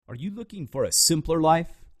Are you looking for a simpler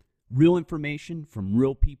life? Real information from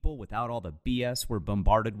real people without all the BS we're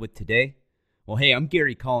bombarded with today? Well, hey, I'm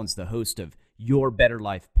Gary Collins, the host of Your Better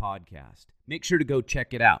Life podcast. Make sure to go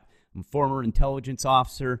check it out. I'm a former intelligence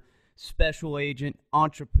officer, special agent,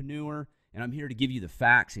 entrepreneur, and I'm here to give you the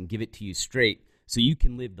facts and give it to you straight so you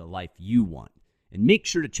can live the life you want. And make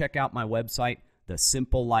sure to check out my website,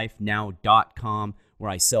 thesimplelifenow.com,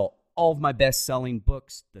 where I sell all of my best-selling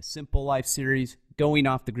books, the Simple Life series, Going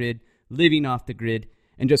Off the Grid, Living Off the Grid,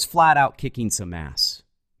 and just flat out kicking some ass.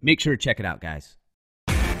 Make sure to check it out, guys.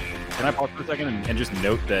 Can I pause for a second and just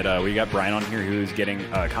note that we got Brian on here who's getting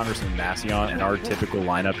Congressman Massey on, and our typical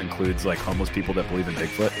lineup includes like homeless people that believe in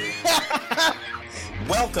Bigfoot.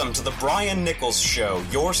 Welcome to the Brian Nichols Show,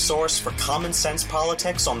 your source for common sense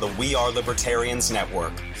politics on the We Are Libertarians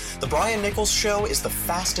Network. The Brian Nichols Show is the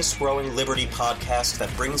fastest growing liberty podcast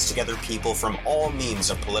that brings together people from all means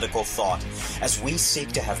of political thought as we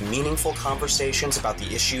seek to have meaningful conversations about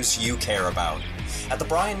the issues you care about. At the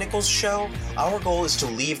Brian Nichols Show, our goal is to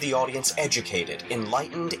leave the audience educated,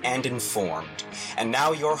 enlightened, and informed. And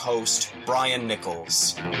now your host, Brian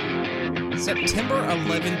Nichols. September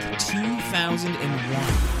 11th, 2001.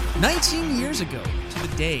 19 years ago to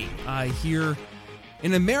the day, here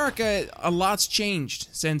in America, a lot's changed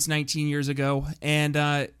since 19 years ago, and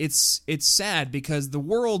it's sad because the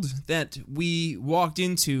world that we walked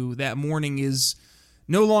into that morning is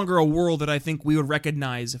no longer a world that I think we would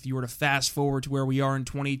recognize if you were to fast forward to where we are in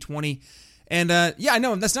 2020. And yeah, I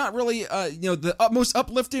know that's not really the most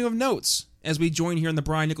uplifting of notes as we join here in the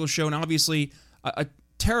Brian Nichols Show, and obviously a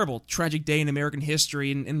terrible, tragic day in American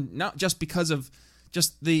history, and not just because of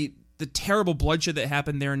just the terrible bloodshed that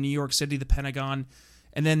happened there in New York City, the Pentagon,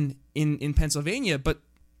 and then in Pennsylvania, but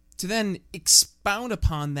to then expound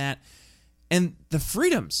upon that and the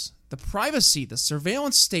freedoms, the privacy, the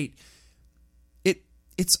surveillance state,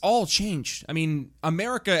 it's all changed. I mean,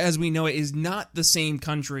 America, as we know it, is not the same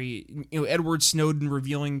country. Edward Snowden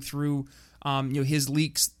revealing through his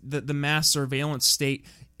leaks the mass surveillance state,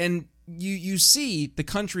 and you see the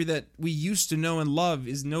country that we used to know and love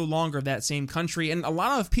is no longer that same country, and a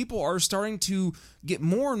lot of people are starting to get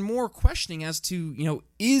more and more questioning as to,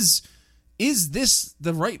 is this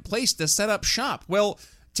the right place to set up shop? Well,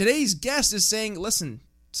 today's guest is saying, listen,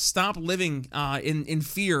 stop living in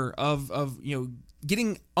fear of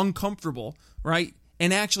getting uncomfortable, right?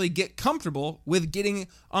 And actually get comfortable with getting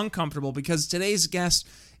uncomfortable, because today's guest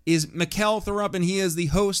is Mikkel Thorup, and he is the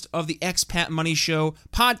host of the Expat Money Show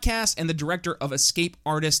podcast and the director of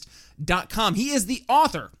EscapeArtist.com. He is the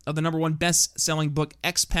author of the #1 best-selling book,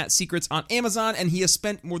 Expat Secrets, on Amazon, and he has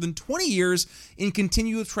spent more than 20 years in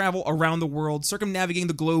continuous travel around the world, circumnavigating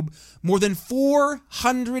the globe more than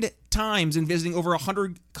 400 times and visiting over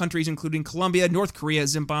 100 countries, including Colombia, North Korea,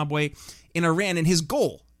 Zimbabwe, and Iran. And his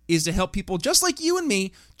goal is to help people just like you and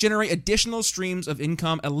me generate additional streams of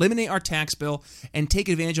income, eliminate our tax bill, and take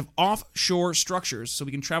advantage of offshore structures so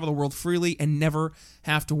we can travel the world freely and never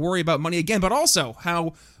have to worry about money again, but also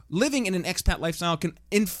how living in an expat lifestyle can,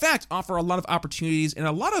 in fact, offer a lot of opportunities and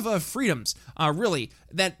a lot of freedoms, really,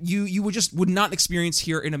 that you would not experience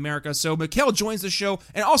here in America. So Mikkel joins the show,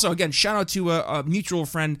 and also, again, shout out to a mutual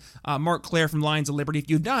friend, Mark Claire from Lions of Liberty. If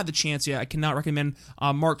you've not had the chance yet, I cannot recommend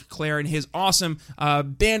Mark Claire and his awesome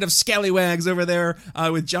band of scallywags over there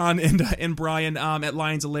with John and Brian at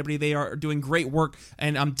Lions of Liberty. They are doing great work,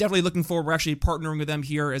 and I'm definitely looking forward. We're actually partnering with them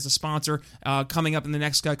here as a sponsor coming up in the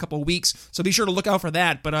next couple of weeks, so be sure to look out for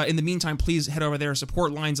that. But in the meantime, please head over there,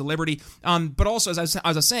 support Lions of Liberty. But also, as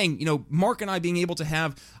I was saying, Mark and I being able to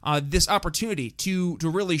have this opportunity to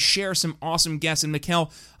really share some awesome guests, and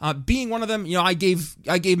Mikkel being one of them. I gave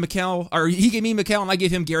Mikkel, or he gave me Mikkel, and I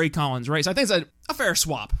gave him Gary Collins, right? So I think it's a fair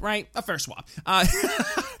swap, right? A fair swap.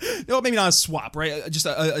 Maybe not a swap, right? Just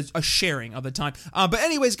a sharing of the time. But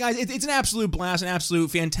anyways, guys, it's an absolute blast, an absolute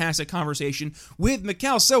fantastic conversation with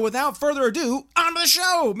Mikkel. So without further ado, on to the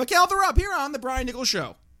show. Mikkel Thorup here on the Brian Nichols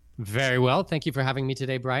Show. Very well. Thank you for having me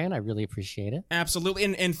today, Brian. I really appreciate it. Absolutely.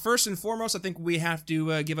 And first and foremost, I think we have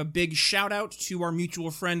to give a big shout out to our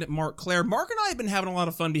mutual friend, Mark Claire. Mark and I have been having a lot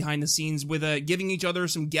of fun behind the scenes with giving each other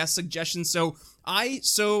some guest suggestions. So I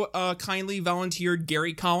kindly volunteered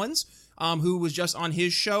Gary Collins, who was just on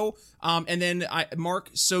his show. And then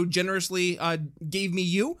Mark so generously gave me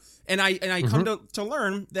you. And I come to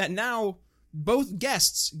learn that now both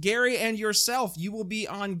guests, Gary and yourself, you will be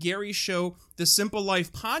on Gary's show, The Simple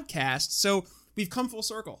Life podcast. So we've come full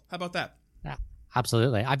circle. How about that?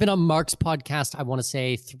 Absolutely. I've been on Mark's podcast, I want to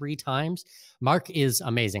say 3 times. Mark is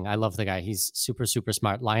amazing. I love the guy. He's super, super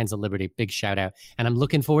smart. Lions of Liberty, big shout out. And I'm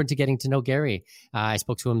looking forward to getting to know Gary. I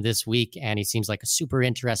spoke to him this week and he seems like a super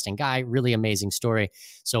interesting guy, really amazing story.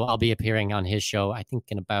 So I'll be appearing on his show, I think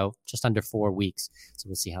in about just under 4 weeks. So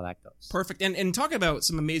we'll see how that goes. Perfect. And talk about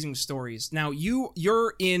some amazing stories. Now,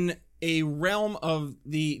 you're in a realm of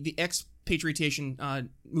the expatriation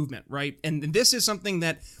movement, right? And this is something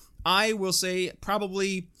that I will say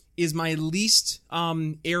probably is my least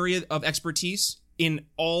area of expertise in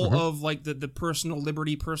all of like the personal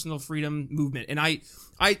liberty, personal freedom movement. And I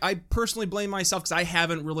personally blame myself because I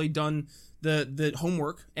haven't really done the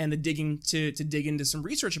homework and the digging to dig into some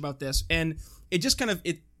research about this. And it just kind of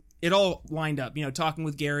it all lined up, talking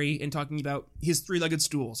with Gary and talking about his 3-legged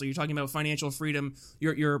stool. So you're talking about financial freedom,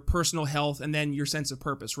 your personal health, and then your sense of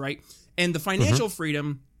purpose, right? And the financial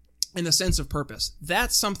freedom and the sense of purpose.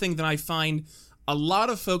 That's something that I find a lot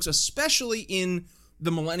of folks, especially in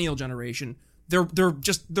the millennial generation, they're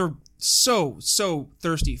so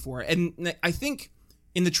thirsty for it. And I think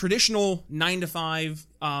in the traditional 9 to 5,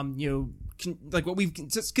 like what we've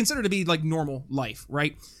considered to be like normal life,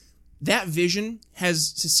 right? That vision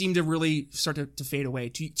has seemed to really start to fade away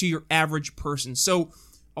to your average person. So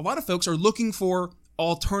a lot of folks are looking for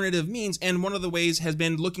alternative means, and one of the ways has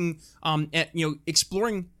been looking at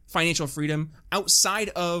exploring financial freedom outside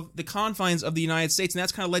of the confines of the United States. And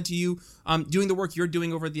that's kind of led to you doing the work you're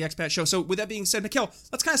doing over at the Expat Show. So with that being said, Mikkel,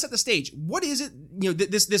 let's kind of set the stage. What is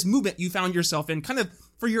it, this movement you found yourself in, kind of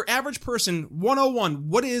for your average person, 101,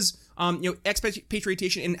 what is,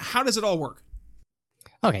 expatriation and how does it all work?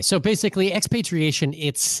 Okay, so basically expatriation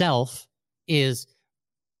itself is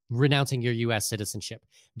renouncing your U.S. citizenship.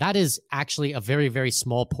 That is actually a very, very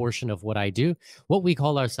small portion of what I do. What we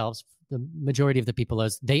call ourselves, the majority of the people,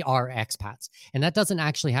 they are expats. And that doesn't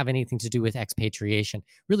actually have anything to do with expatriation.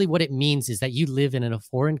 Really what it means is that you live in a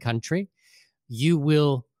foreign country. You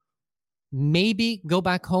will maybe go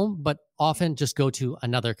back home, but often just go to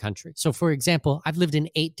another country. So for example, I've lived in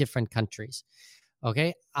 8 different countries.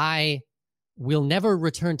 Okay, I will never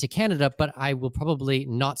return to Canada, but I will probably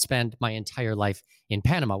not spend my entire life in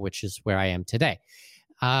Panama, which is where I am today.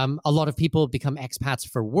 A lot of people become expats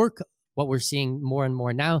for work. What we're seeing more and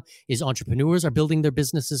more now is entrepreneurs are building their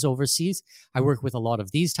businesses overseas. I work with a lot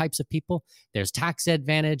of these types of people. There's tax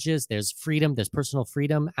advantages, there's freedom, there's personal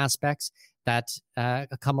freedom aspects that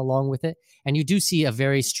come along with it. And you do see a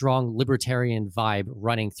very strong libertarian vibe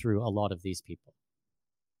running through a lot of these people.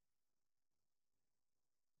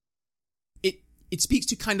 It speaks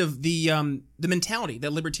to kind of the mentality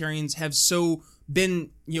that libertarians have so been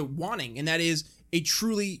wanting, and that is a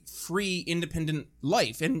truly free, independent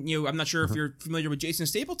life. And I'm not sure if you're familiar with Jason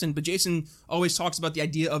Stapleton, but Jason always talks about the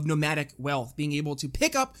idea of nomadic wealth, being able to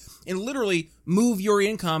pick up and literally move your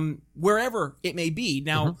income wherever it may be.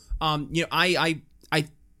 Now, I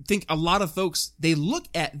think a lot of folks, they look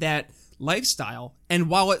at that lifestyle, and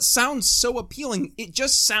while it sounds so appealing, it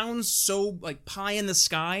just sounds so like pie in the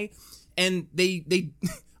sky. And they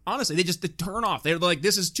honestly, they just turn off. They're like,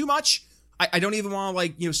 this is too much. I don't even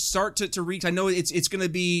want to start to reach. I know it's going to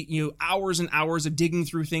be, hours and hours of digging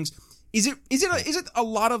through things. Is it a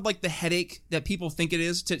lot of like the headache that people think it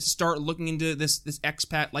is to start looking into this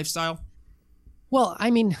expat lifestyle? Well,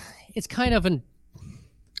 I mean, it's kind of a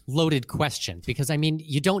loaded question because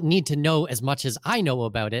you don't need to know as much as I know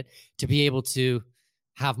about it to be able to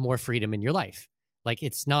have more freedom in your life. Like,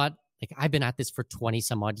 it's not like I've been at this for 20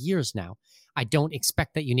 some odd years now. I don't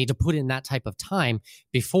expect that you need to put in that type of time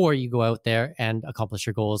before you go out there and accomplish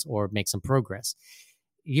your goals or make some progress.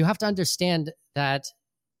 You have to understand that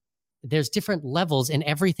there's different levels, and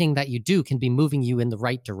everything that you do can be moving you in the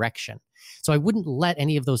right direction. So I wouldn't let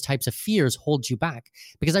any of those types of fears hold you back,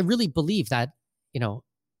 because I really believe that,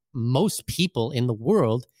 most people in the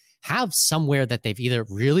world have somewhere that they've either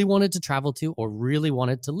really wanted to travel to or really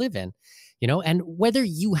wanted to live in. And whether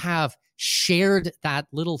you have shared that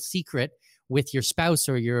little secret with your spouse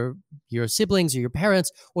or your siblings or your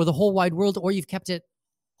parents or the whole wide world, or you've kept it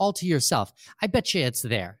all to yourself, I bet you it's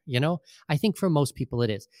there. I think for most people it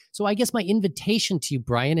is. So I guess my invitation to you,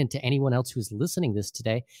 Brian, and to anyone else who's listening this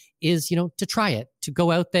today is, to try it, to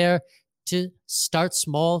go out there, to start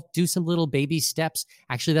small, do some little baby steps.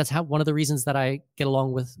 Actually, that's one of the reasons that I get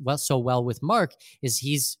along so well with Mark is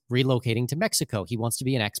he's relocating to Mexico. He wants to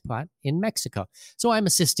be an expat in Mexico. So I'm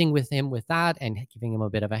assisting with him with that and giving him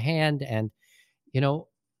a bit of a hand. And,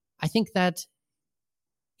 I think that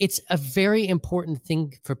it's a very important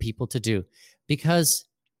thing for people to do because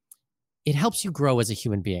it helps you grow as a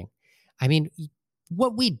human being.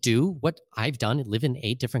 what I've done, live in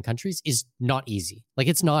 8 different countries, is not easy. Like,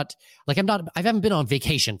 it's not like I haven't been on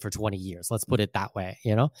vacation for 20 years. Let's put it that way,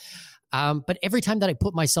 But every time that I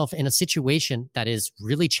put myself in a situation that is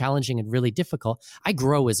really challenging and really difficult, I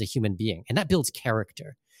grow as a human being, and that builds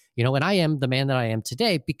character. And I am the man that I am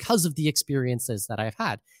today because of the experiences that I've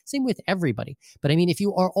had. Same with everybody. But I mean, if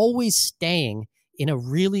you are always staying in a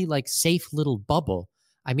really like safe little bubble,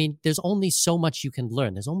 I mean, there's only so much you can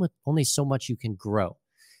learn. There's only so much you can grow.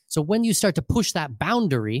 So when you start to push that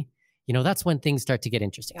boundary, that's when things start to get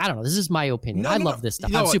interesting. I don't know. This is my opinion. I love this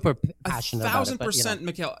stuff. I'm super passionate about it. 1,000%,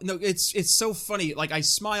 Mikkel. No, it's so funny. Like, I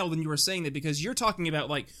smiled when you were saying that, because you're talking about,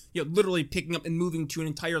 like, literally picking up and moving to an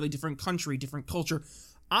entirely different country, different culture.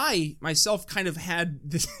 I myself kind of had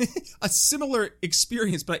this a similar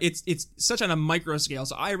experience, but it's such on a micro scale.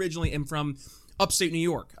 So I originally am from upstate New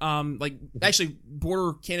York, actually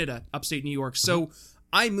border Canada, upstate New York. So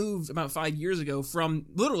I moved about 5 years ago from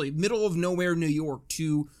literally middle of nowhere, New York,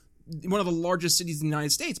 to one of the largest cities in the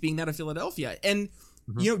United States, being that of Philadelphia. And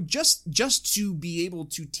just to be able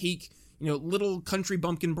to take little country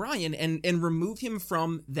bumpkin Brian and remove him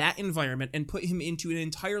from that environment and put him into an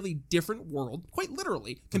entirely different world, quite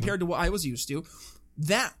literally, compared to what I was used to.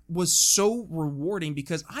 That was so rewarding,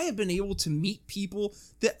 because I have been able to meet people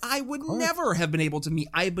that I would never have been able to meet.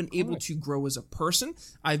 I've been able to grow as a person.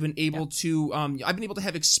 I've been able to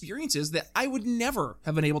have experiences that I would never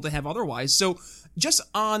have been able to have otherwise. So just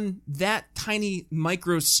on that tiny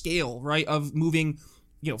micro scale, right, of moving,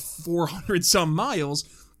 400 some miles,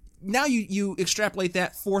 now you extrapolate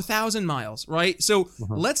that 4,000 miles, right? So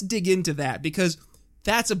let's dig into that, because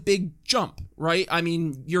that's a big jump, right? I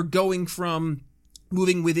mean, you're going from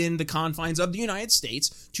moving within the confines of the United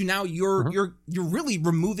States to now you're really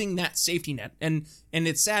removing that safety net. And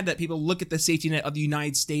it's sad that people look at the safety net of the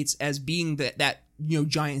United States as being that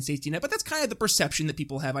giant safety net, but that's kind of the perception that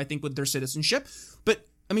people have, I think, with their citizenship. But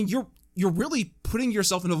I mean, you're really putting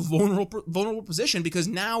yourself in a vulnerable position, because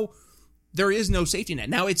now there is no safety net.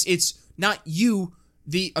 Now it's not you,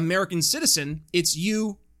 the American citizen, it's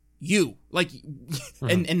you, like,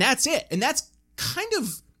 and that's it. And that's kind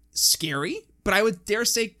of scary, but I would dare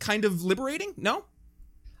say kind of liberating. No?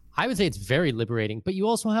 I would say it's very liberating, but you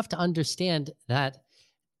also have to understand that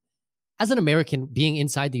as an American being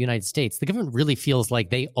inside the United States, the government really feels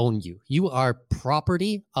like they own you. You are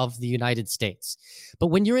property of the United States. But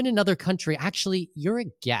when you're in another country, actually, you're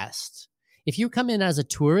a guest. If you come in as a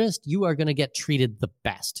tourist, you are going to get treated the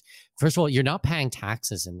best. First of all, you're not paying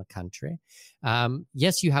taxes in the country.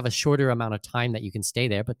 Yes, you have a shorter amount of time that you can stay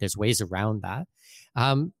there, but there's ways around that.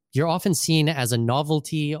 You're often seen as a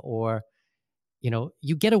novelty, or,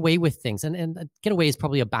 you get away with things. And get away is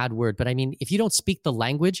probably a bad word, but I mean, if you don't speak the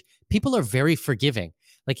language, people are very forgiving.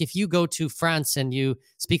 Like, if you go to France and you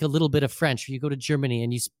speak a little bit of French, or you go to Germany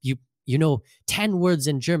and you know 10 words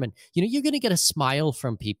in German, you're going to get a smile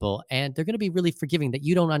from people, and they're going to be really forgiving that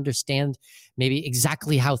you don't understand maybe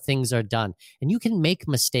exactly how things are done. And you can make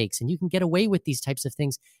mistakes, and you can get away with these types of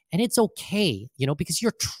things, and it's okay, because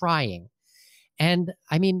you're trying. And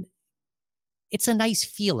I mean, it's a nice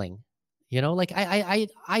feeling, like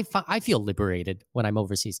I feel liberated when I'm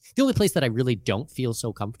overseas. The only place that I really don't feel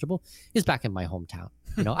so comfortable is back in my hometown.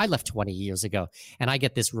 I left 20 years ago, and I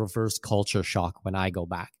get this reverse culture shock when I go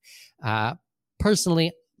back.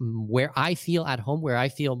 Personally, where I feel at home, where I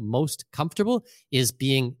feel most comfortable, is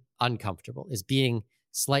being uncomfortable, is being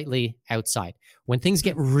slightly outside. When things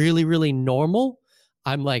get really, really normal,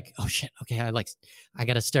 I'm like, oh shit, okay, I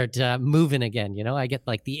got to start moving again. I get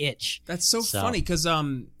like the itch. That's so funny, because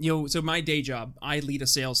so my day job, I lead a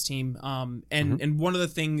sales team, and one of the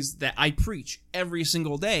things that I preach every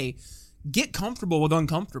single day, get comfortable with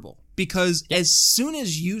uncomfortable, because as soon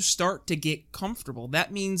as you start to get comfortable,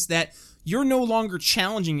 that means that you're no longer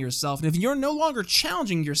challenging yourself. And if you're no longer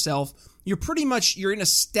challenging yourself, you're in a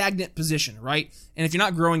stagnant position, right? And if you're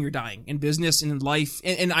not growing, you're dying in business and in life.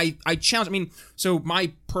 And I challenge, so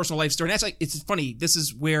my personal life story, and that's it's funny, this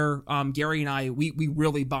is where Gary and I, we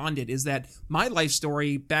really bonded, is that my life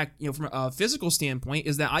story back, from a physical standpoint,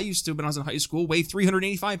 is that I used to, when I was in high school, weigh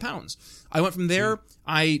 385 pounds. I went from there,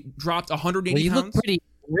 I dropped 180 pounds. You look pretty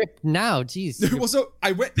ripped now, jeez. Well, so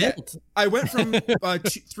I went from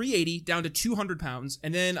 380 down to 200 pounds,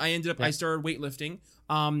 and then I started weightlifting.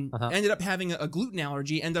 Ended up having a gluten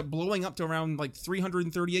allergy, ended up blowing up to around like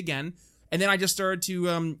 330 again. And then I just started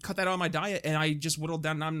to cut that out of my diet, and I just whittled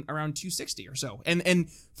down around 260 or so. And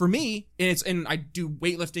for me, and I do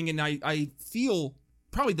weightlifting, and I feel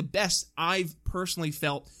probably the best I've personally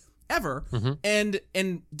felt ever. And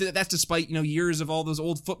that's despite, years of all those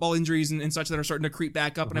old football injuries and such that are starting to creep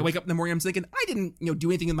back up. And I wake up in the morning, I'm thinking, I didn't, do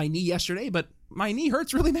anything with my knee yesterday, but my knee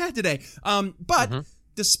hurts really bad today. But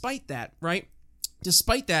despite that, right?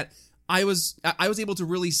 Despite that, I was able to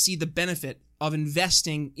really see the benefit of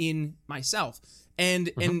investing in myself.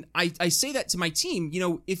 And I say that to my team,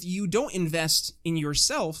 if you don't invest in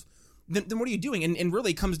yourself, then what are you doing? And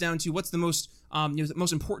really it comes down to what's the most the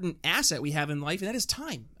most important asset we have in life, and that is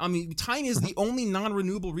time. I mean, time is the only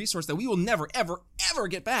non-renewable resource that we will never, ever, ever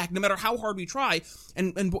get back, no matter how hard we try,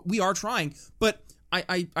 and we are trying. But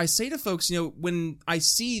I say to folks, when I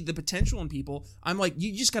see the potential in people, I'm like,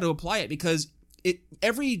 you just got to apply it, because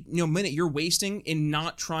every minute you're wasting in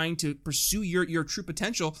not trying to pursue your true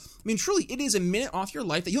potential, I mean, truly, it is a minute off your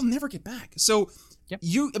life that you'll never get back. So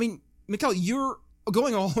Mikkel, you're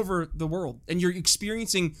going all over the world, and you're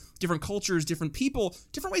experiencing different cultures, different people,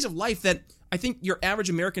 different ways of life that I think your average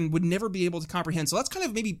American would never be able to comprehend. So let's kind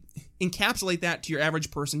of maybe encapsulate that to your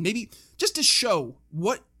average person, maybe just to show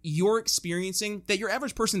what you're experiencing that your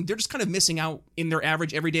average person, they're just kind of missing out in their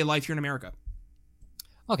average everyday life here in America.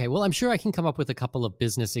 Okay, well, I'm sure I can come up with a couple of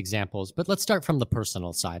business examples, but let's start from the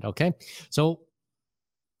personal side, okay? So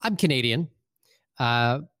I'm Canadian.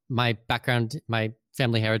 My background, my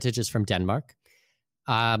family heritage is from Denmark.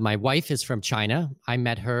 My wife is from China. I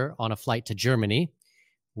met her on a flight to Germany.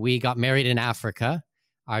 We got married in Africa.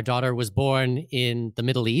 Our daughter was born in the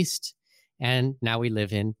Middle East, and now we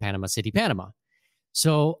live in Panama City, Panama.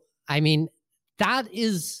 So, I mean, that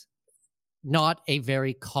is not a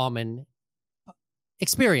very common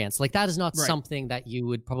experience. Like, that is not something that you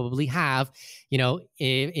would probably have,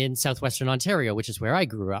 in Southwestern Ontario, which is where I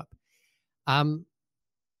grew up.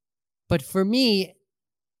 But for me,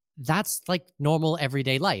 that's like normal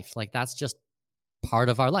everyday life. Like, that's just part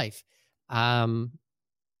of our life.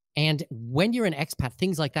 And when you're an expat,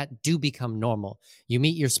 things like that do become normal. You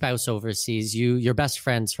meet your spouse overseas, your best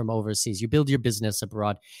friends from overseas, you build your business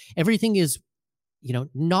abroad. Everything is,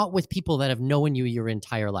 not with people that have known you your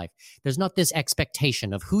entire life. There's not this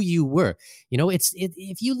expectation of who you were.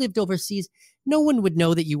 If you lived overseas, no one would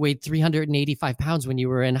know that you weighed 385 pounds when you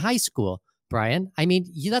were in high school, Brian. I mean,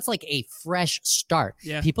 that's like a fresh start.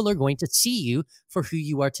 Yeah. People are going to see you for who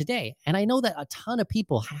you are today. And I know that a ton of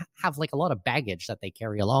people have like a lot of baggage that they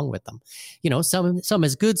carry along with them. Some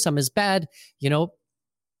is good, some is bad,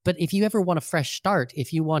 but if you ever want a fresh start,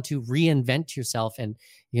 if you want to reinvent yourself and,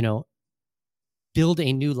 build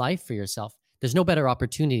a new life for yourself, there's no better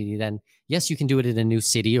opportunity than, yes, you can do it in a new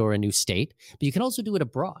city or a new state, but you can also do it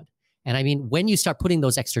abroad. And I mean, when you start putting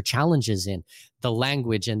those extra challenges in, the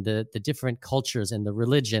language and the different cultures and the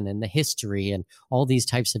religion and the history and all these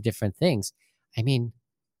types of different things, I mean,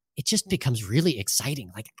 it just becomes really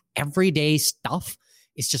exciting. Like, everyday stuff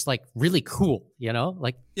is just like really cool,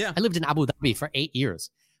 Like, I lived in Abu Dhabi for 8 years.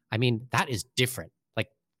 I mean, that is different, like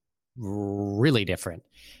really different.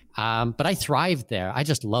 But I thrived there. I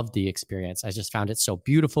just loved the experience. I just found it so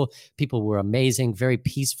beautiful. People were amazing, very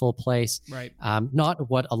peaceful place. Right. Not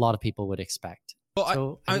what a lot of people would expect.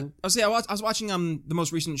 Well, so, I was watching the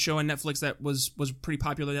most recent show on Netflix that was pretty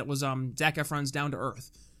popular. That was Zac Efron's Down to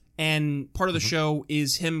Earth. And part of the show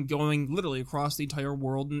is him going literally across the entire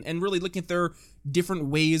world and really looking at their different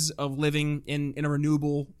ways of living in a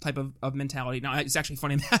renewable type of mentality. Now, it's actually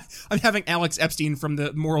funny. I'm having Alex Epstein from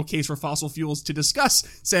the Moral Case for Fossil Fuels to discuss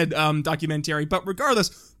said documentary. But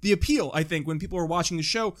regardless, the appeal, I think, when people were watching the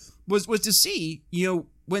show was to see,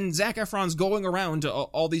 when Zac Efron's going around to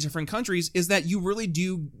all these different countries, is that you really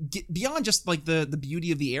do get beyond just like the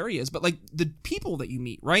beauty of the areas, but like the people that you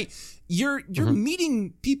meet, right? You're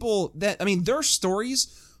meeting people that, I mean, their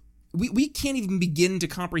stories, we can't even begin to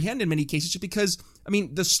comprehend in many cases, just because, I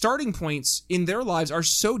mean, the starting points in their lives are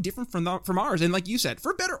so different from ours. And like you said,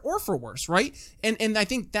 for better or for worse, right? And I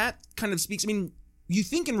think that kind of speaks, I mean, you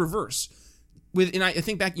think in reverse. And I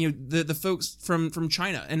think back, the folks from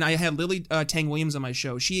China, and I had Lily Tang Williams on my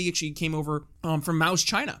show. She actually came over from Mao's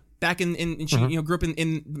China back in she grew up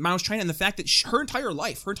in Mao's China, and the fact that her entire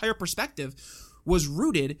life, her entire perspective, was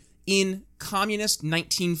rooted in communist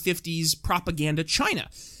 1950s propaganda China,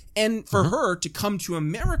 and for her to come to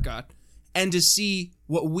America and to see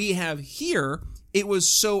what we have here, it was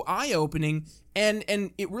so eye-opening. And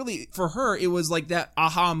it really, for her, it was like that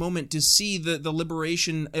aha moment to see the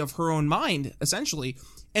liberation of her own mind, essentially.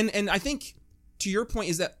 And I think, to your point,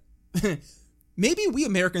 is that maybe we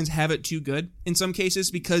Americans have it too good in some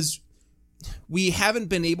cases, because we haven't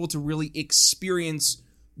been able to really experience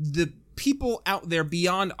the people out there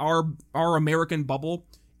beyond our American bubble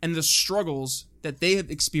and the struggles that they have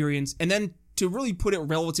experienced, and then to really put it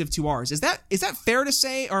relative to ours. Is that fair to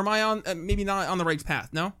say, or am I on maybe not on the right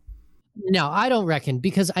path? No? No, I don't reckon,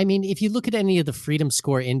 because I mean, if you look at any of the freedom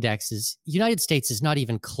score indexes, United States is not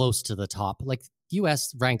even close to the top. Like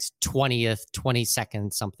US ranks 20th,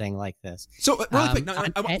 22nd, something like this. So really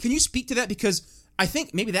quick, and- can you speak to that? Because I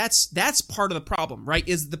think maybe that's part of the problem, right?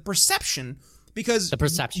 Is the perception, because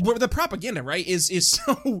where the propaganda, right, is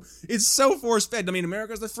so force fed. I mean,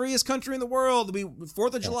 America's the freest country in the world. We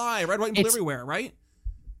 4th of July, red, white, and blue everywhere, right?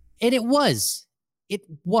 And it was,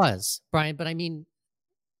 Brian. But I mean,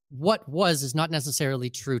 what was is not necessarily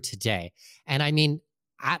true today. And I mean,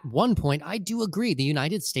 at one point, I do agree the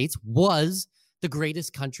United States was the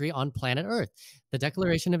greatest country on planet Earth. The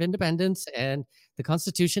Declaration of Independence and the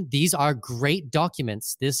Constitution, these are great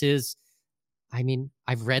documents. This is, I mean,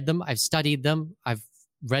 I've read them, I've studied them, I've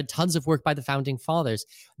read tons of work by the founding fathers.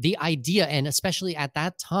 The idea, and especially at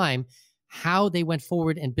that time, how they went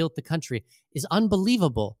forward and built the country is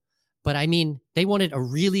unbelievable. But I mean, they wanted a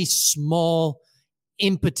really small,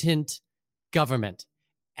 impotent government.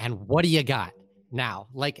 And what do you got now?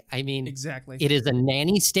 Like, I mean, exactly. It is a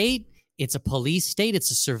nanny state. It's a police state. It's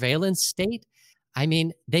a surveillance state. I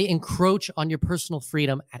mean, they encroach on your personal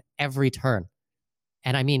freedom at every turn.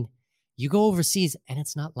 And I mean, you go overseas and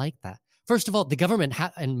it's not like that. First of all, the government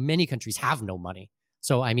in many countries have no money.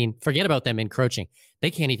 So, I mean, forget about them encroaching.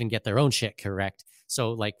 They can't even get their own shit correct.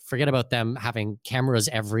 So, like, forget about them having cameras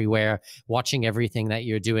everywhere, watching everything that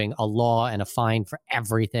you're doing, a law and a fine for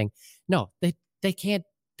everything. No, they can't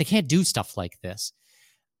do stuff like this.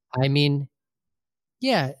 I mean,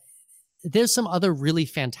 yeah, there's some other really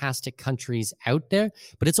fantastic countries out there,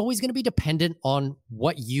 but it's always going to be dependent on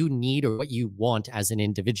what you need or what you want as an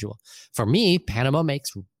individual. For me, Panama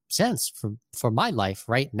makes sense for my life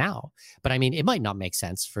right now, but I mean, it might not make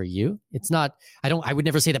sense for you. It's not, I would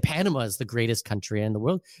never say that Panama is the greatest country in the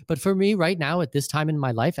world, but for me right now at this time in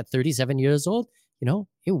my life at 37 years old, you know,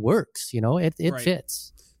 it works, you know, it right.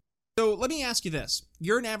 Fits. So let me ask you this.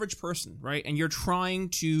 You're an average person, right? And you're trying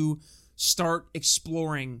to start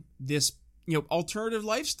exploring this, you know, alternative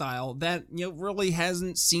lifestyle that, you know, really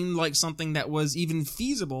hasn't seemed like something that was even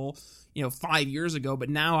feasible, you know, 5 years ago. But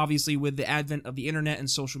now, obviously, with the advent of the internet and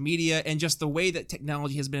social media and just the way that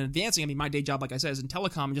technology has been advancing, I mean, my day job, like I said, is in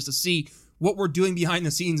telecom, and just to see what we're doing behind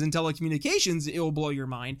the scenes in telecommunications, it will blow your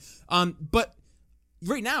mind. But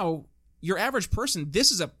right now, your average person,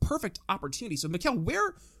 this is a perfect opportunity. So, Mikkel,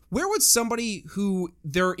 where would somebody who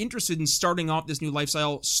they're interested in starting off this new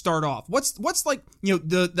lifestyle start off? What's like, you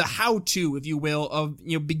know, the how-to, if you will, of,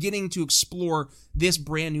 you know, beginning to explore this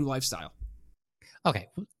brand new lifestyle? Okay,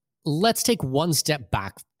 let's take one step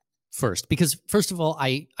back first, because first of all,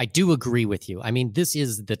 I do agree with you. I mean, this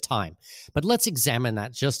is the time, but let's examine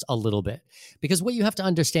that just a little bit, because what you have to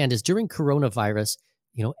understand is during coronavirus,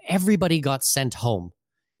 you know, everybody got sent home.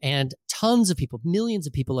 And tons of people, millions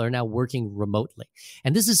of people are now working remotely.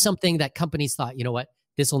 And this is something that companies thought, you know what,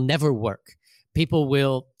 this will never work. People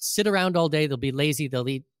will sit around all day. They'll be lazy. They'll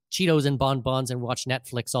eat Cheetos and bonbons and watch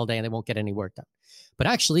Netflix all day, and they won't get any work done. But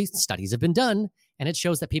actually, studies have been done, and it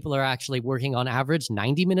shows that people are actually working on average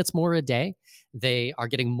 90 minutes more a day. They are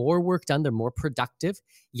getting more work done. They're more productive.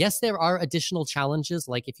 Yes, there are additional challenges,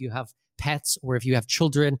 like if you have pets or if you have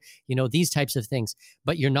children, you know, these types of things.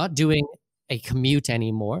 But you're not doing a commute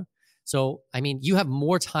anymore. So, I mean, you have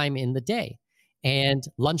more time in the day, and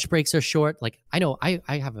lunch breaks are short. Like, I know I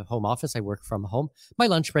have a home office. I work from home. My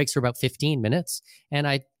lunch breaks are about 15 minutes, and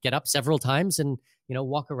I get up several times and, you know,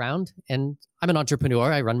 walk around. And I'm an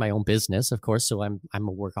entrepreneur. I run my own business, of course. So I'm a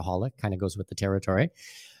workaholic, kind of goes with the territory.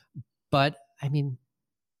 But I mean,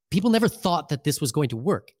 people never thought that this was going to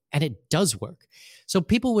work, and it does work. So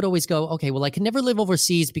people would always go, okay, well, I can never live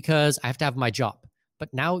overseas because I have to have my job.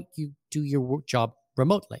 But now you do your work job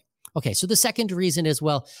remotely. Okay, so the second reason is,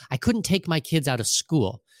 well, I couldn't take my kids out of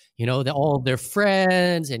school. You know, all their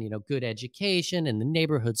friends and, you know, good education and the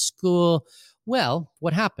neighborhood school. Well,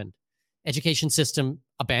 what happened? Education system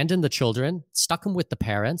abandoned the children, stuck them with the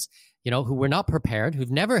parents, you know, who were not prepared, who've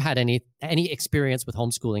never had any experience with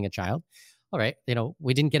homeschooling a child. All right, you know,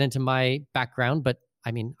 we didn't get into my background, but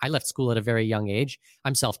I mean, I left school at a very young age.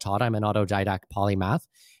 I'm self-taught. I'm an autodidact polymath.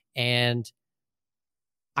 And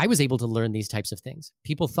I was able to learn these types of things.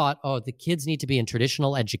 People thought, oh, the kids need to be in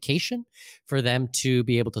traditional education for them to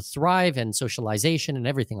be able to thrive, and socialization and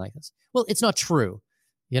everything like this. Well, it's not true.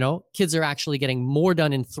 You know, kids are actually getting more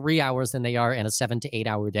done in 3 hours than they are in a 7 to 8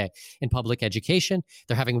 hour day in public education.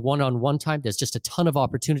 They're having one-on-one time. There's just a ton of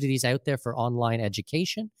opportunities out there for online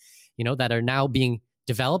education, you know, that are now being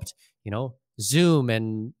developed. You know, Zoom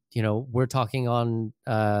and, we're talking on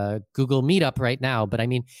Google Meetup right now. But I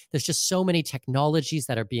mean, there's just so many technologies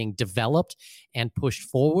that are being developed and pushed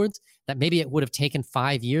forward that maybe it would have taken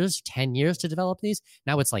 5 years, 10 years to develop these.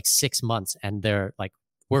 Now it's like 6 months and they're like,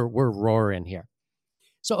 we're roaring here.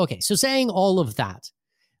 So, okay. So saying all of that,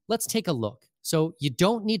 let's take a look. So you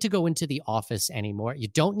don't need to go into the office anymore. You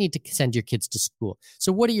don't need to send your kids to school.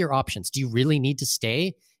 So what are your options? Do you really need to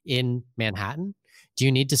stay in Manhattan? Do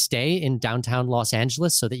you need to stay in downtown Los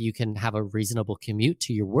Angeles so that you can have a reasonable commute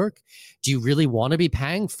to your work? Do you really want to be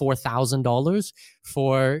paying $4,000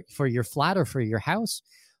 for your flat or for your house?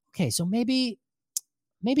 Okay, so maybe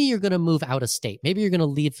you're going to move out of state. Maybe you're going to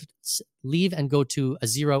leave and go to a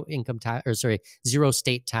zero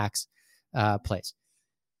state tax place.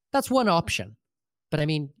 That's one option. But I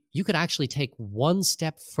mean, you could actually take one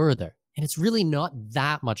step further, and it's really not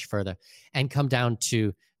that much further, and come down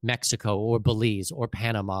to Mexico or Belize or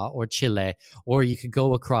Panama or Chile, or you could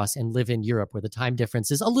go across and live in Europe where the time difference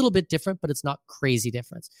is a little bit different, but it's not crazy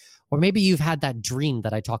difference. Or maybe you've had that dream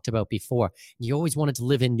that I talked about before. You always wanted to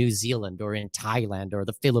live in New Zealand or in Thailand or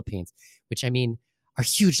the Philippines, which I mean are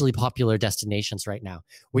hugely popular destinations right now,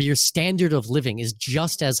 where your standard of living is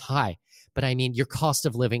just as high. But I mean, your cost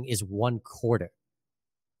of living is 1/4.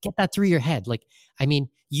 Get that through your head. Like, I mean,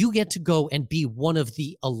 you get to go and be one of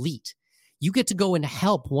the elite. You get to go and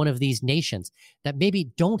help one of these nations that maybe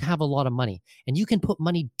don't have a lot of money, and you can put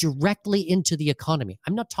money directly into the economy.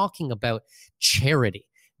 I'm not talking about charity.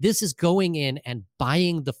 This is going in and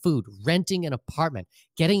buying the food, renting an apartment,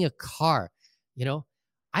 getting a car.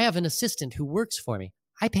 I have an assistant who works for me.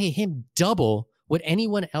 I pay him double what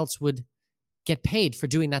anyone else would get paid for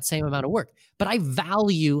doing that same amount of work. But I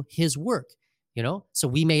value his work, So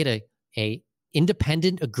we made a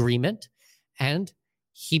independent agreement, and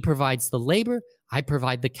he provides the labor. I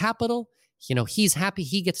provide the capital. He's happy.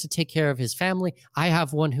 He gets to take care of his family. I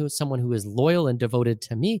have someone who is loyal and devoted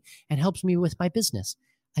to me and helps me with my business.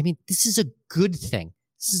 I mean, this is a good thing.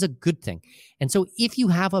 And so if you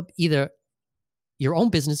have either your own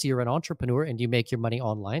business, you're an entrepreneur and you make your money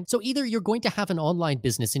online. So either you're going to have an online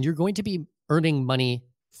business and you're going to be earning money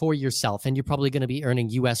for yourself, and you're probably going to be earning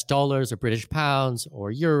US dollars or British pounds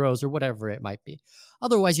or euros or whatever it might be.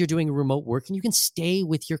 Otherwise, you're doing remote work and you can stay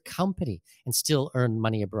with your company and still earn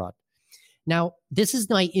money abroad. Now, this is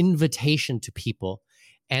my invitation to people.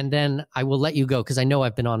 And then I will let you go because I know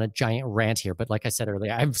I've been on a giant rant here. But like I said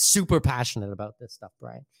earlier, I'm super passionate about this stuff,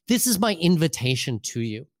 Brian. This is my invitation to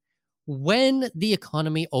you. When the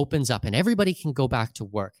economy opens up and everybody can go back to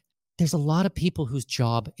work, there's a lot of people whose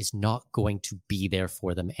job is not going to be there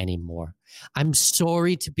for them anymore. I'm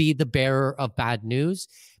sorry to be the bearer of bad news,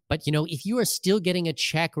 but if you are still getting a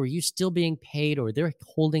check or you still being paid or they're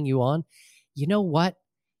holding you on, you know what?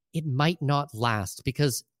 It might not last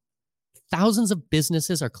because thousands of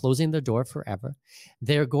businesses are closing their door forever.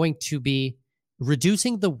 They're going to be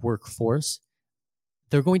reducing the workforce.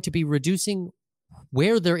 They're going to be reducing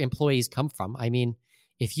where their employees come from. I mean,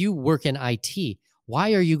 if you work in IT,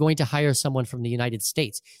 why are you going to hire someone from the United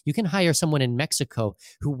States? You can hire someone in Mexico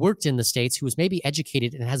who worked in the States, who was maybe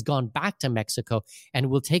educated and has gone back to Mexico and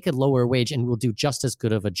will take a lower wage and will do just as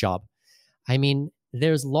good of a job. I mean,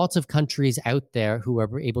 there's lots of countries out there who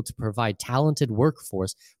are able to provide talented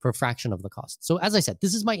workforce for a fraction of the cost. So as I said,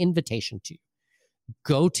 this is my invitation to you.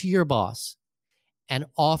 Go to your boss and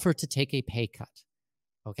offer to take a pay cut.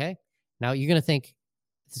 Okay? Now you're going to think,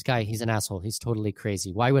 this guy, he's an asshole. He's totally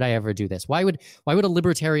crazy. Why would I ever do this? Why would a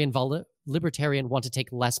libertarian want to take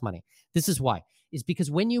less money? This is why. Is because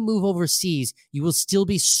when you move overseas, you will still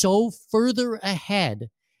be so further ahead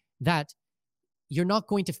that you're not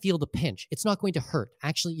going to feel the pinch. It's not going to hurt.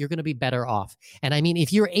 Actually, you're going to be better off. And I mean,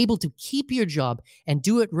 if you're able to keep your job and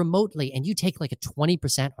do it remotely and you take like a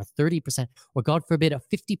 20% or 30% or God forbid a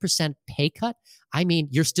 50% pay cut, I mean,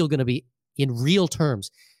 you're still going to be, in real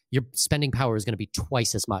terms, your spending power is going to be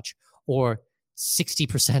twice as much or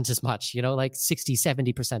 60% as much, like 60,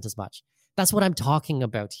 70% as much. That's what I'm talking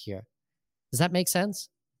about here. Does that make sense?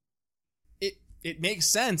 It makes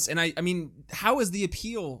sense. And I mean, how is the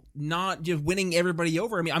appeal not just winning everybody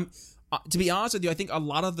over? I mean, to be honest with you, I think a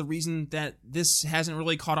lot of the reason that this hasn't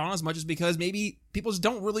really caught on as much is because maybe people just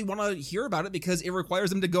don't really want to hear about it because it requires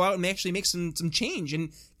them to go out and actually make some change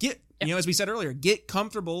and get, as we said earlier, get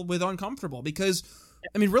comfortable with uncomfortable. Because,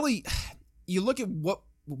 I mean, really, you look at what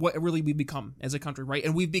really we've become as a country, right?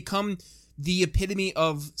 And we've become the epitome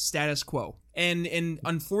of status quo. And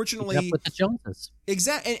unfortunately, with the Joneses.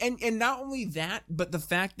 Exactly. And not only that, but the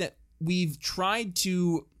fact that we've tried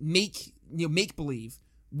to make believe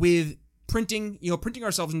with printing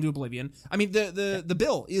ourselves into oblivion. I mean, the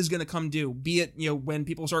bill is going to come due, be it, when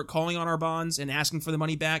people start calling on our bonds and asking for the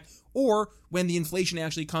money back, or when the inflation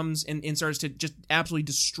actually comes and starts to just absolutely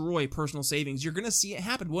destroy personal savings. You're going to see it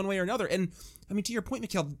happen one way or another. And I mean, to your point,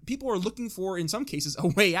 Mikkel, people are looking for, in some cases, a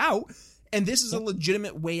way out. And this is a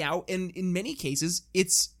legitimate way out. And in many cases,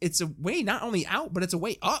 it's a way not only out, but it's a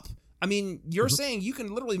way up. I mean, you're saying you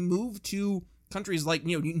can literally move to countries like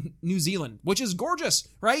New Zealand, which is gorgeous,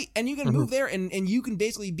 right? And you can move there and you can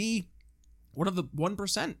basically be one of the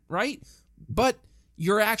 1%, right? But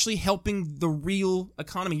you're actually helping the real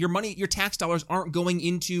economy. Your money, your tax dollars aren't going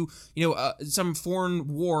into some foreign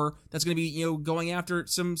war that's going to be going after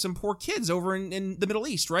some poor kids over in the Middle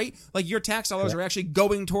East, right? Like, your tax dollars are actually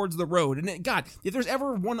going towards the road. And God, if there's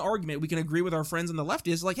ever one argument we can agree with our friends on the left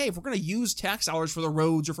is like, hey, if we're going to use tax dollars for the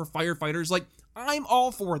roads or for firefighters, like, I'm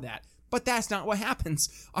all for that. But that's not what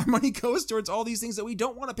happens. Our money goes towards all these things that we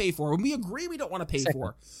don't want to pay for, and we agree we don't want to pay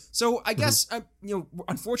for. So I guess,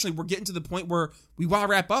 unfortunately, we're getting to the point where we want to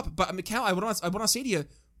wrap up. But Mikkel, I want to say to you,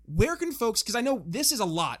 where can folks? Because I know this is a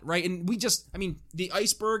lot, right? And the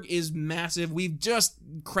iceberg is massive. We've just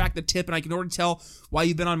cracked the tip, and I can already tell why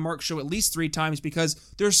you've been on Mark's show at least 3 times,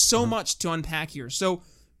 because there's so much to unpack here. So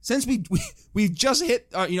since we've just hit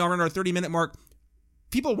around our 30-minute mark,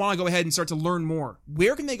 people want to go ahead and start to learn more.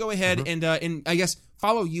 Where can they go ahead and I guess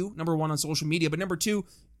follow you, number 1, on social media, but number 2,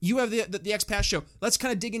 you have the Expat Show. Let's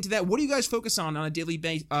kind of dig into that. What do you guys focus on a daily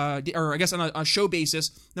basis, or I guess on a show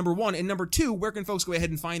basis, number 1, and number 2, where can folks go ahead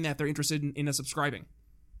and find that they're interested in subscribing?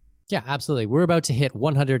 Yeah, absolutely. We're about to hit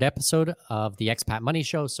 100 episode of the Expat Money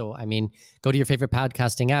Show. So, I mean, go to your favorite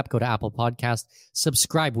podcasting app, go to Apple Podcast,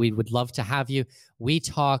 subscribe. We would love to have you. We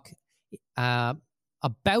talk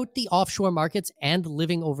about the offshore markets and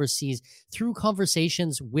living overseas through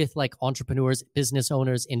conversations with like entrepreneurs, business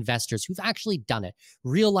owners, investors who've actually done it,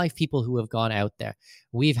 real life people who have gone out there.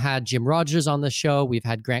 We've had Jim Rogers on the show. We've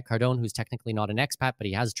had Grant Cardone, who's technically not an expat, but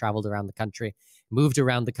he has traveled around the country, moved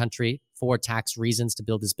around the country for tax reasons to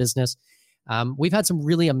build his business. We've had some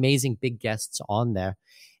really amazing big guests on there,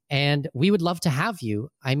 and we would love to have you.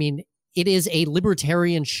 I mean, it is a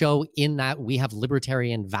libertarian show in that we have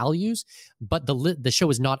libertarian values, but the show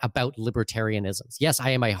is not about libertarianisms. Yes, I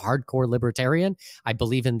am a hardcore libertarian. I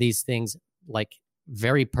believe in these things like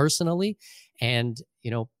very personally, and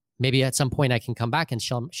maybe at some point I can come back and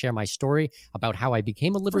share my story about how I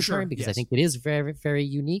became a libertarian, because I think it is very, very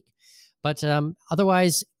unique. But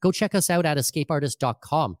otherwise, go check us out at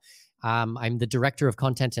escapeartist.com. I'm the director of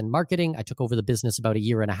content and marketing. I took over the business about 1.5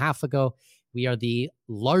 years ago. We are the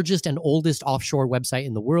largest and oldest offshore website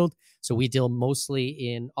in the world. So we deal mostly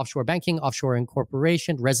in offshore banking, offshore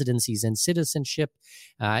incorporation, residencies and citizenship,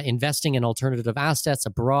 investing in alternative assets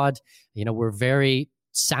abroad. We're very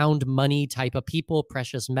sound money type of people,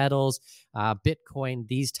 precious metals, Bitcoin,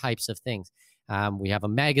 these types of things. We have a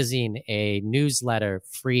magazine, a newsletter,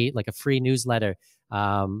 a free newsletter,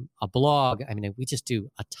 a blog. I mean, we just do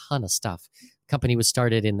a ton of stuff. Company was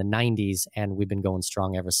started in the 90s and we've been going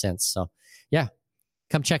strong ever since. So yeah,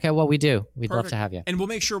 come check out what we do. We'd love to have you. And we'll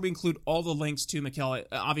make sure we include all the links to Mikkel,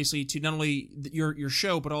 obviously, to not only your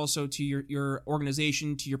show, but also to your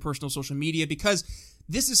organization, to your personal social media, because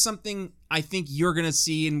this is something I think you're going to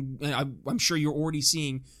see, and I'm sure you're already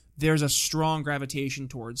seeing, there's a strong gravitation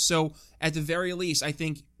towards. So at the very least, I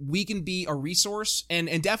think we can be a resource,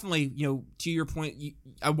 and definitely, to your point,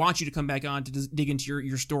 I want you to come back on to dig into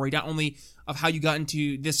your story, not only of how you got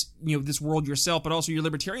into this, this world yourself, but also your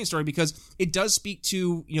libertarian story, because it does speak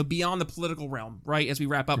to, beyond the political realm, right? As we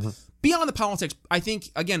wrap up, beyond the politics, I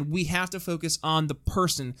think, again, we have to focus on the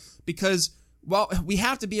person, because we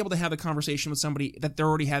have to be able to have a conversation with somebody that they're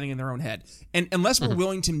already having in their own head. And unless we're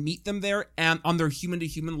willing to meet them there and on their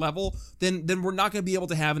human-to-human level, then we're not going to be able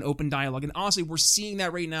to have an open dialogue. And honestly, we're seeing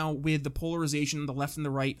that right now with the polarization, the left and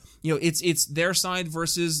the right. It's their side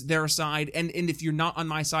versus their side. And if you're not on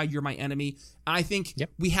my side, you're my enemy. I think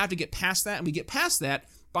we have to get past that, and we get past that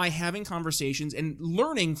by having conversations and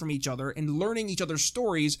learning from each other and learning each other's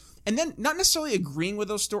stories, and then not necessarily agreeing with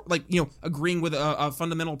those stories, agreeing with a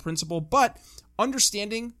fundamental principle, but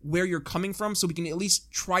understanding where you're coming from so we can at least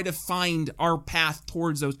try to find our path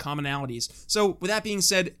towards those commonalities. So with that being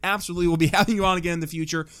said, absolutely, we'll be having you on again in the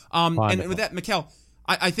future. And with that, Mikkel,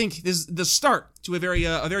 I think this is the start to a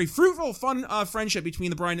very fruitful, fun friendship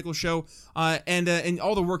between the Brian Nichols Show and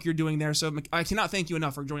all the work you're doing there. So I cannot thank you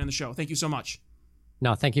enough for joining the show. Thank you so much.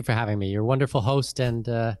 No, thank you for having me. You're a wonderful host, and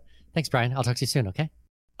thanks, Brian. I'll talk to you soon, okay?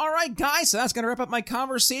 All right, guys, so that's going to wrap up my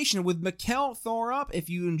conversation with Mikkel Thorup. If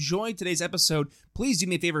you enjoyed today's episode, please do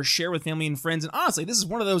me a favor, share with family and friends. And honestly, this is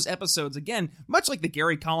one of those episodes, again, much like the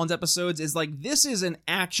Gary Collins episodes, is like, this is an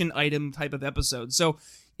action item type of episode. So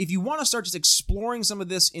if you want to start just exploring some of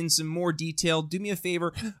this in some more detail, do me a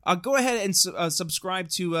favor, go ahead and subscribe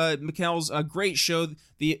to Mikkel's great show,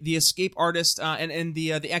 the Escape Artist and the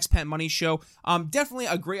Expat Money Show. Definitely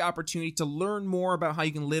a great opportunity to learn more about how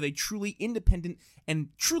you can live a truly independent and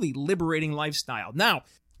truly liberating lifestyle. Now,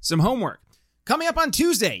 some homework. Coming up on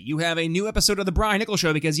Tuesday, you have a new episode of The Brian Nichols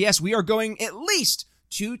Show, because yes, we are going at least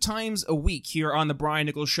 2 times a week here on The Brian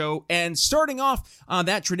Nichols Show. And starting off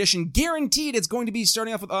that tradition, guaranteed, it's going to be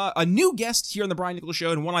starting off with a new guest here on The Brian Nichols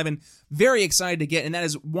Show, and one I've been very excited to get, and that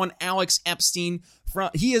is one Alex Epstein.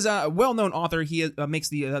 He is a well-known author. He makes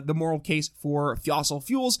the moral case for fossil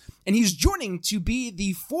fuels, and he's joining to be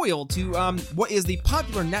the foil to what is the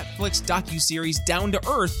popular Netflix docuseries Down to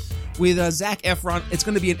Earth with Zac Efron. It's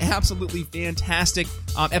going to be an absolutely fantastic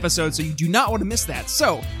episode, so you do not want to miss that.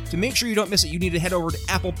 So, to make sure you don't miss it, you need to head over to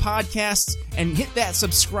Apple Podcasts and hit that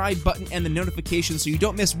subscribe button and the notifications so you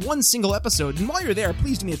don't miss one single episode. And while you're there,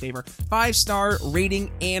 please do me a favor, 5-star rating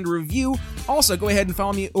and review. Also, go ahead and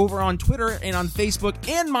follow me over on Twitter and on Facebook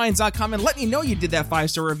and Minds.com and let me know you did that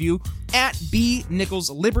 5-star review at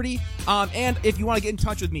bnicholsliberty. And if you want to get in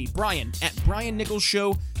touch with me, Brian at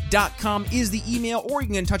briannicholsshow.com is the email, or you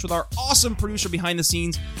can get in touch with our awesome producer behind the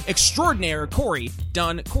scenes extraordinaire, Corey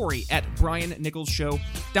at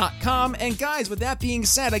briannicholsshow.com. And guys, with that being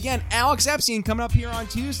said, again, Alex Epstein coming up here on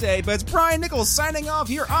Tuesday, but it's Brian Nichols signing off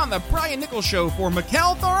here on The Brian Nichols Show for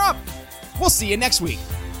Mikkel Thorup. We'll see you next week.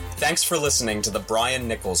 Thanks for listening to The Brian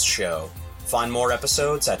Nichols Show. Find more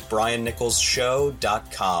episodes at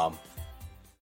briannicholsshow.com.